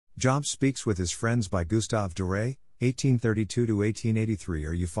Job Speaks with His Friends by Gustave Doré, 1832–1883.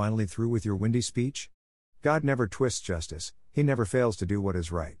 Are you finally through with your windy speech? God never twists justice, He never fails to do what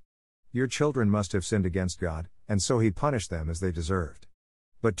is right. Your children must have sinned against God, and so He punished them as they deserved.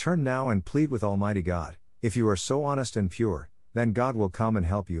 But turn now and plead with Almighty God. If you are so honest and pure, then God will come and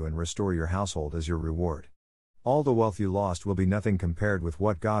help you and restore your household as your reward. All the wealth you lost will be nothing compared with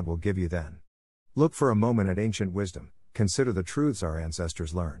what God will give you then. Look for a moment at ancient wisdom, consider the truths our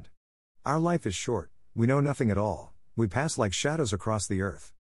ancestors learned. Our life is short, we know nothing at all, we pass like shadows across the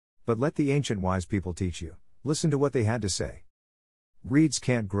earth. But let the ancient wise people teach you, listen to what they had to say. Reeds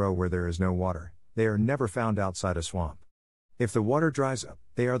can't grow where there is no water, they are never found outside a swamp. If the water dries up,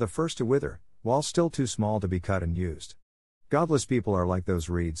 they are the first to wither, while still too small to be cut and used. Godless people are like those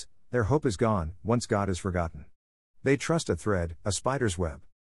reeds, their hope is gone, once God is forgotten. They trust a thread, a spider's web.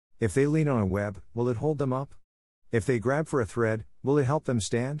 If they lean on a web, will it hold them up? If they grab for a thread, will it help them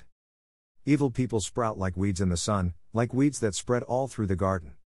stand? Evil people sprout like weeds in the sun, like weeds that spread all through the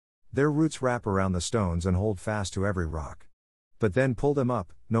garden. Their roots wrap around the stones and hold fast to every rock. But then pull them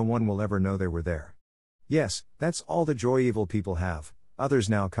up, no one will ever know they were there. Yes, that's all the joy evil people have,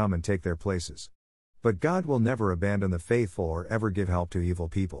 others now come and take their places. But God will never abandon the faithful or ever give help to evil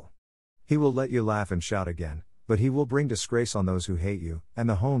people. He will let you laugh and shout again, but He will bring disgrace on those who hate you, and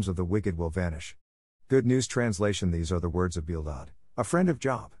the homes of the wicked will vanish. Good News Translation. These are the words of Bildad, a friend of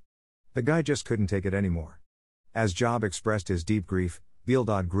Job. The guy just couldn't take it anymore. As Job expressed his deep grief,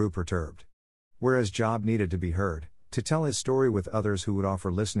 Bildad grew perturbed. Whereas Job needed to be heard, to tell his story with others who would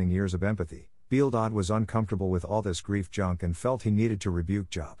offer listening ears of empathy, Bildad was uncomfortable with all this grief junk and felt he needed to rebuke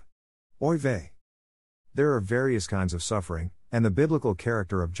Job. Oy vey. There are various kinds of suffering, and the biblical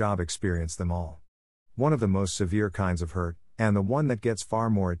character of Job experienced them all. One of the most severe kinds of hurt, and the one that gets far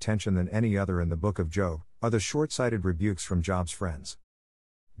more attention than any other in the book of Job, are the short-sighted rebukes from Job's friends.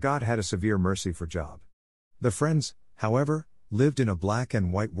 God had a severe mercy for Job. The friends, however, lived in a black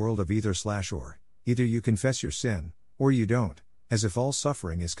and white world of either/or. Either you confess your sin, or you don't, as if all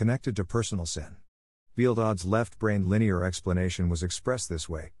suffering is connected to personal sin. Bildad's left-brained linear explanation was expressed this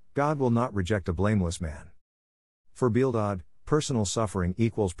way: God will not reject a blameless man. For Bildad, personal suffering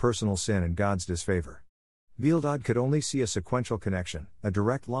equals personal sin and God's disfavor. Bildad could only see a sequential connection, a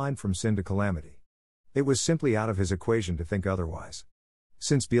direct line from sin to calamity. It was simply out of his equation to think otherwise.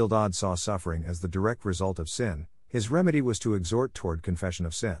 Since Bildad saw suffering as the direct result of sin, his remedy was to exhort toward confession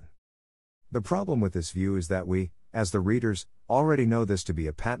of sin. The problem with this view is that we, as the readers, already know this to be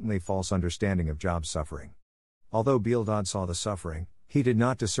a patently false understanding of Job's suffering. Although Bildad saw the suffering, he did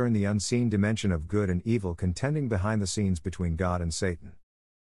not discern the unseen dimension of good and evil contending behind the scenes between God and Satan.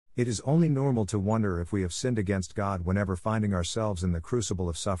 It is only normal to wonder if we have sinned against God whenever finding ourselves in the crucible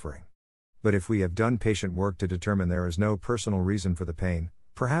of suffering. But if we have done patient work to determine there is no personal reason for the pain,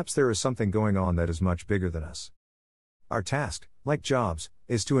 perhaps there is something going on that is much bigger than us. Our task, like Job's,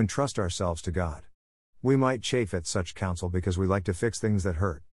 is to entrust ourselves to God. We might chafe at such counsel because we like to fix things that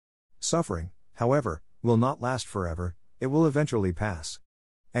hurt. Suffering, however, will not last forever, it will eventually pass.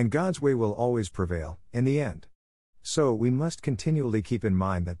 And God's way will always prevail, in the end. So we must continually keep in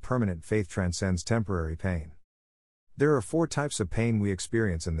mind that permanent faith transcends temporary pain. There are 4 types of pain we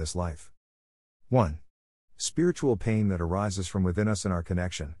experience in this life. 1. Spiritual pain that arises from within us in our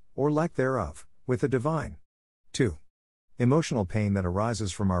connection, or lack thereof, with the divine. 2. Emotional pain that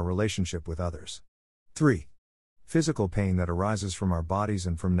arises from our relationship with others. 3. Physical pain that arises from our bodies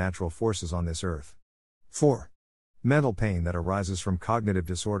and from natural forces on this earth. 4. Mental pain that arises from cognitive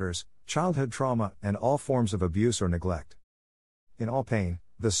disorders, childhood trauma, and all forms of abuse or neglect. In all pain,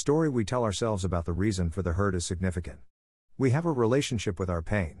 the story we tell ourselves about the reason for the hurt is significant. We have a relationship with our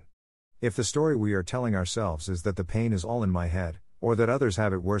pain. If the story we are telling ourselves is that the pain is all in my head, or that others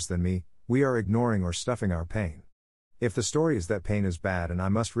have it worse than me, we are ignoring or stuffing our pain. If the story is that pain is bad and I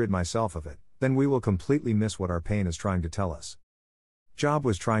must rid myself of it, then we will completely miss what our pain is trying to tell us. Job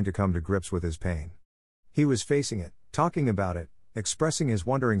was trying to come to grips with his pain. He was facing it, talking about it, expressing his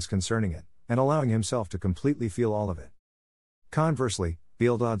wonderings concerning it, and allowing himself to completely feel all of it. Conversely,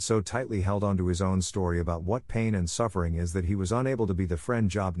 Bildad so tightly held on to his own story about what pain and suffering is that he was unable to be the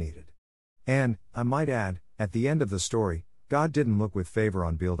friend Job needed. And, I might add, at the end of the story, God didn't look with favor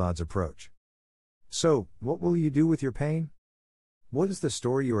on Bildad's approach. So, what will you do with your pain? What is the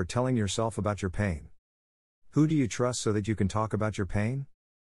story you are telling yourself about your pain? Who do you trust so that you can talk about your pain?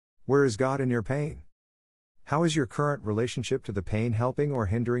 Where is God in your pain? How is your current relationship to the pain helping or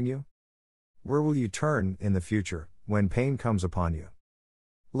hindering you? Where will you turn in the future, when pain comes upon you?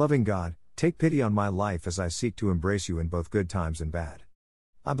 Loving God, take pity on my life as I seek to embrace you in both good times and bad.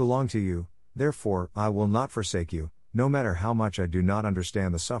 I belong to you, therefore I will not forsake you, no matter how much I do not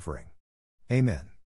understand the suffering. Amen.